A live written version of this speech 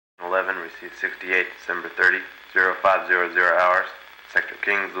11, received 68, December 30, 0500 hours, Sector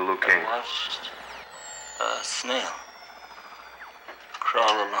King, Zulu King. I watched a snail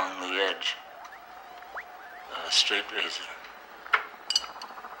crawl along the edge of a straight razor.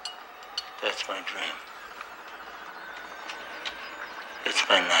 That's my dream. It's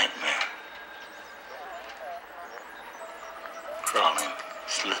my nightmare. Crawling,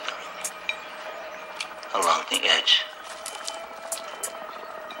 slithering along the edge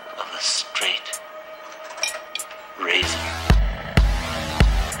of a straight razor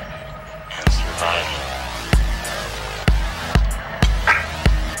and surviving.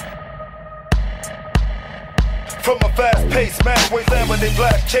 From a fast-paced match, waste laminate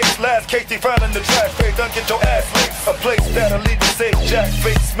black chase. Last case they found in the trash face. Don't get your ass licked. A place that'll leave you safe. Jack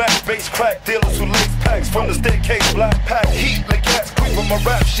face, smack base, crack dealers who lace packs from the staircase. Black pack heat like cats creep from a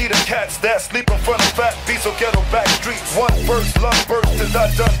rap sheet of cats that sleep in front of fat beats or ghetto back streets. One first lung burst as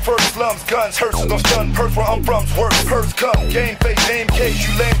I done first slums. Guns, hearses, don't stun purse where I'm from's worse. Hers come, game face, aim case.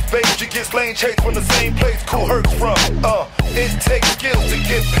 You lame face, you get slain chase from the same place. Cool hurts from. It takes skills to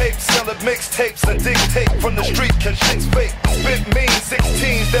get paid. Selling mixtapes and dictate from the street. Cause shit's fake, spit mean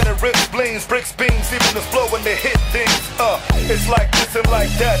 16s that it rips spleens, bricks beams, even the flow when they hit things. It's like this and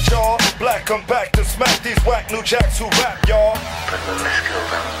like that, y'all. Black come back to smack these whack new jacks who rap, y'all. But when they kill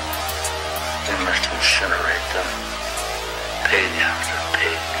them, they must incinerate them, pig after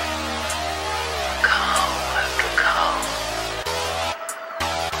pig, cow after cow,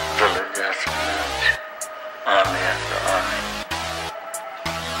 village after village, army after army,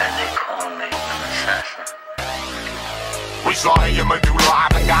 and they call me an assassin. We slaughter your medulla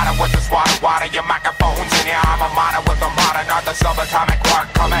oblongata with the water your microphones in your alma mater with the modern art, the subatomic quark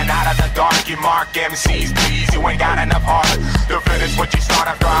coming out of the dark. You mark MCs, please, you ain't got enough heart to finish what you start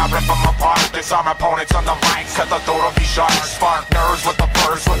after I rip them apart. Disarm opponents on the mic, cause the throat will be sharp. Spark nerves with the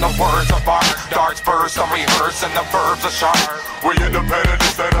verse, when the words are bark. Darts burst, I'm rehearsed, and the verbs are sharp. We independent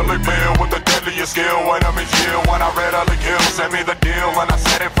and steadily build with the deadliest skill. When I'm in jail, when I readily kill, send me the deal, and I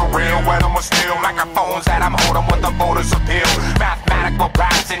said it for real. When I'm still microphones that I'm holding with the voters appeal. Mathematical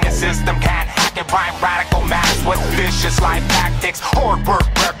raps in your system can't hack it. Rhyme radical maths with vicious life tactics. Hard work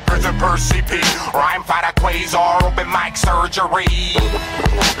records and per CP. Rhyme fighter quasar, open mic surgery.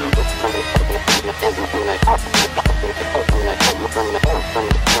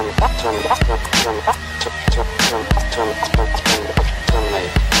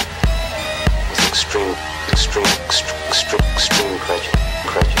 Extreme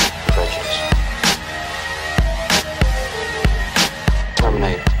prejudice.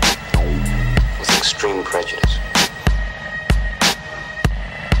 Terminate with extreme prejudice.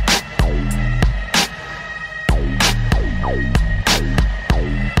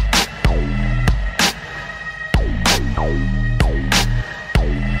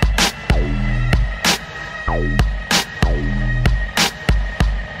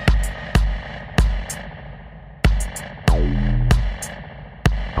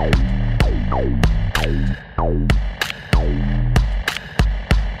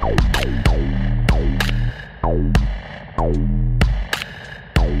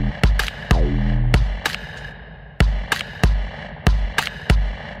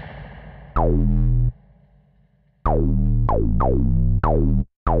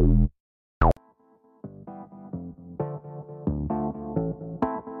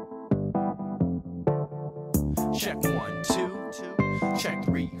 Check 1, 2, check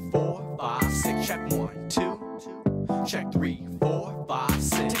 3, 4, 5, 6. Check 1, 2, check 3, 4, 5,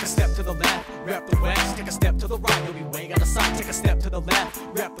 6. Take a step to the left, rep the west. Take a step to the right, you'll be way out of sight. Take a step to the left,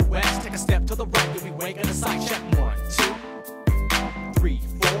 rep the west. Take a step to the right, you'll be way out of sight. Check 1, 2, 3,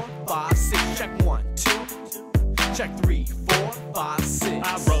 4, 5, 6. Check 1, 2, check 3, 4, 5, 6.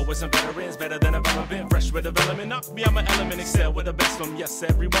 I roll with some veterans, better than I've ever been. Fresh with development, knock me out my element, excel with the best of them. Yes,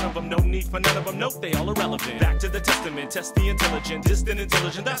 every one of them, no need for none of them. Nope, they all irrelevant. Back to the testament, test the intelligent, distant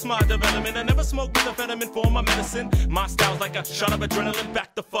intelligent. That's my development. I never smoke methamphetamine for my medicine. My style's like a shot of adrenaline.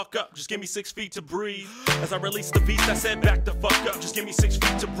 Back the fuck up, just give me 6 feet to breathe. As I release the beast, I said back the fuck up, just give me 6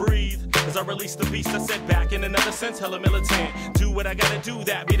 feet to breathe. As I release the beast, I said back in another sense, hella militant. Do what I gotta do,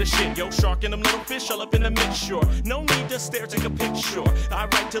 that be the shit. Yo, shark and them little fish all up in the mix, sure. No need to stare, take a picture. I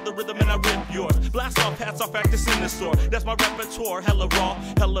write to the rhythm and I rip yours. Blast off, hats off, practice in the store. That's my repertoire, hella raw,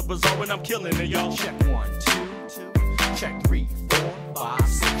 hella bizarre when I'm killing it, y'all. Check 1, 2, check 3, 4, 5,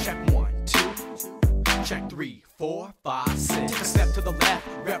 6. Check 1, 2, check 3, 4, 5, 6. Take a step to the left,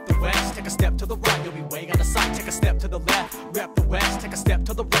 rep the west. Take a step to the right, you'll be way out of sight. Take a step to the left, rep the west. Take a step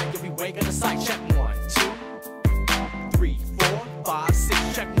to the right, you'll be way out of sight. Check 1, 2, 3, 4, 5,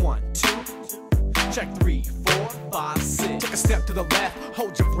 6. Check 1, 2, check 3, 4, 5, 6. Take a step to the left,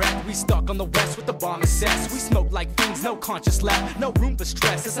 hold your breath. breath. We stuck on the west with the bomb assess. We smoke like fiends, no conscious left. No room for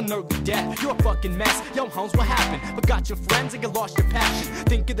stress, it's an early death. You're a fucking mess, yo Holmes, what happened? Forgot your friends and you lost your passion.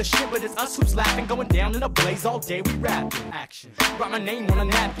 Think of the shit, but it's us who's laughing. Going down in a blaze all day, we rapping. Action. Write my name on a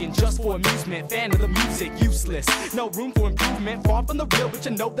napkin, just for amusement. Fan of the music, useless. No room for improvement, far from the real, but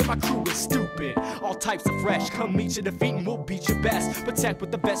you know that my crew is stupid. All types of fresh, come meet your defeat and we'll beat your best. Protect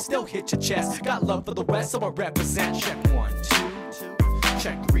with the best, still hit your chest. Got love for the West, so I represent. Check 1, 2,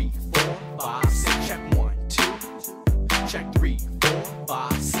 check 3, 4, 5, 6. Check 1, 2, check 3, 4,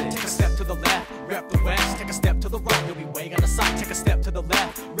 5, 6. Take a step to the left, rep the West. Take a step to the right, you'll be way out of sight. Take a step to the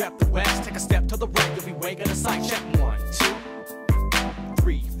left, rep the West. Take a step to the right, you'll be way out of sight. Check 1, 2,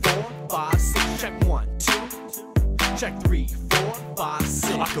 3, 4, 5, 6. Check 1, 2, check 3, 4, 5,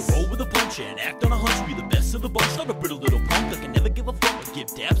 6. I can roll with a punch and act on a hunch. Be the best of the bunch, not a brittle little punk. I can never give a fuck, but give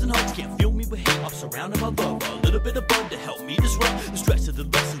dabs and hugs. Can't feel me with hate, I'm surrounded by love. A little bit of fun to help me disrupt the stress of the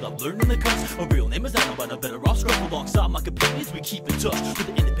lessons I've learned in the cuts. My real name is Adam, but I'm better off scrub alongside my companions. We keep in touch with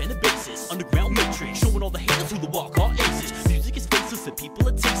the independent basis. Underground matrix, showing all the haters who the walk are aces. Music is faceless and people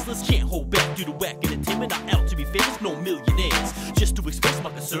are tasteless. Can't hold back due to whack entertainment. Not out to be famous, no millionaires. Just to express my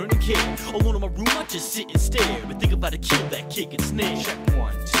concern and care. Alone in my room, I just sit and stare and think about to kill that kick and snare. Check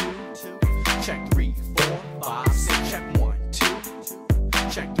 1, 2, check 3, 4, 5, 6. Check 1, 2,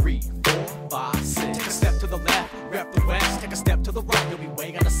 check 3, 4, 5, 6. Take a step to the left, rep the West. Take a step to the right, you'll be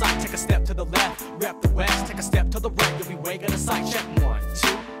way out of sight. Take a step to the left, rep the West. Take a step to the right, you'll be way out of sight. Check 1,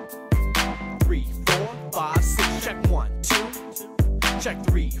 2, 3, 4, 5, 6. Check 1, 2, check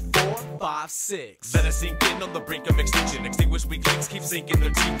 3, 4, 5, 6. Let it sink in on the brink of extinction. Extinguish weak links, keep sinking their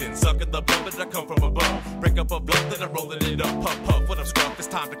teeth in. Sucking the blood that I come from above. Break up a blunt, then I'm rolling it up. Puff, puff, what up, scruff, it's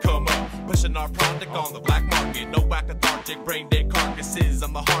time to come up. Pushing our product on the black market. No whack lethargic, brain dead carcasses.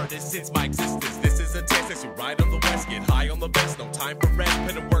 I'm the hardest since my existence. This is a test, as you ride on the west. Get high on the best, no time for rest.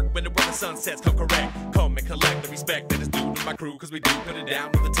 Put in work when the sun sets, come correct. Come and collect the respect that is due to my crew. Cause we do put it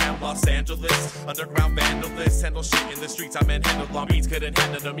down with the town Los Angeles. Underground vandalists, handle shit in the streets. I manhandled long beats, couldn't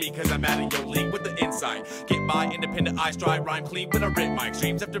handle to me. Cause I'm out of your league with the insight. Get by, independent, I stride, rhyme clean when I rip my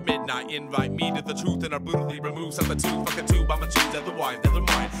extremes after midnight. Invite me to the truth and I brutally remove some of the tooth. Fuck the tube, I'ma choose otherwise, never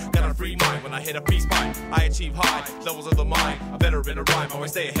mind. Got a free mind when I hit a peace pipe. I achieve high levels of the mind. I'm better in a rhyme,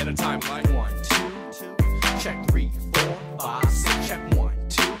 always stay ahead of time. Like 1, 2, check 3, 4, 5, 6. Check 1,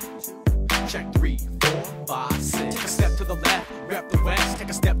 2, check 3, 4, 5, 6. Take a step to the left, rep the West. Take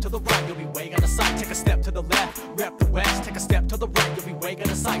a step to the right, you'll be way out of sight. Take a step to the left, rep the West. Take a step to the right, you'll be way out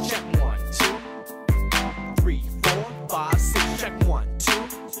of sight. Check 1, 2, 3, 4, 5, 6. Check 1, 2,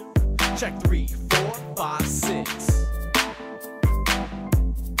 check 3, 4, 5, 6.